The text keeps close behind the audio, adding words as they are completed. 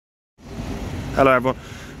Hello everyone,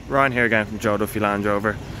 Ryan here again from Joe Duffy Land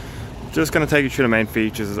Rover. Just going to take you through the main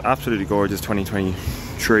features. It's absolutely gorgeous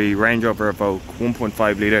 2023 Range Rover Evoque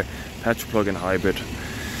 1.5 litre petrol plug-in hybrid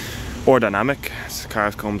or dynamic. This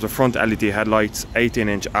car comes with front LED headlights,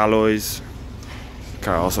 18-inch alloys. The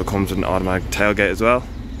car also comes with an automatic tailgate as well.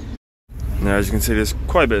 Now as you can see, there's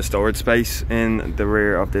quite a bit of storage space in the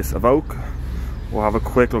rear of this Evoque. We'll have a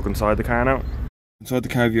quick look inside the car now. Inside the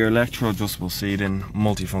car, you have your electro adjustable seating,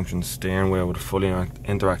 multi-function steering wheel with a fully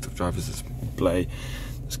interactive driver's display.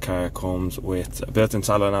 This car comes with a built-in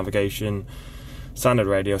satellite navigation, standard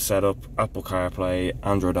radio setup, Apple CarPlay,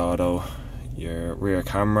 Android Auto, your rear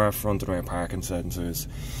camera, front and rear parking sensors,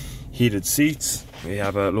 heated seats. We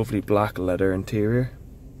have a lovely black leather interior.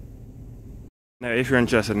 Now if you're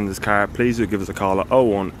interested in this car, please do give us a call at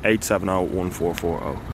 01 870 1440.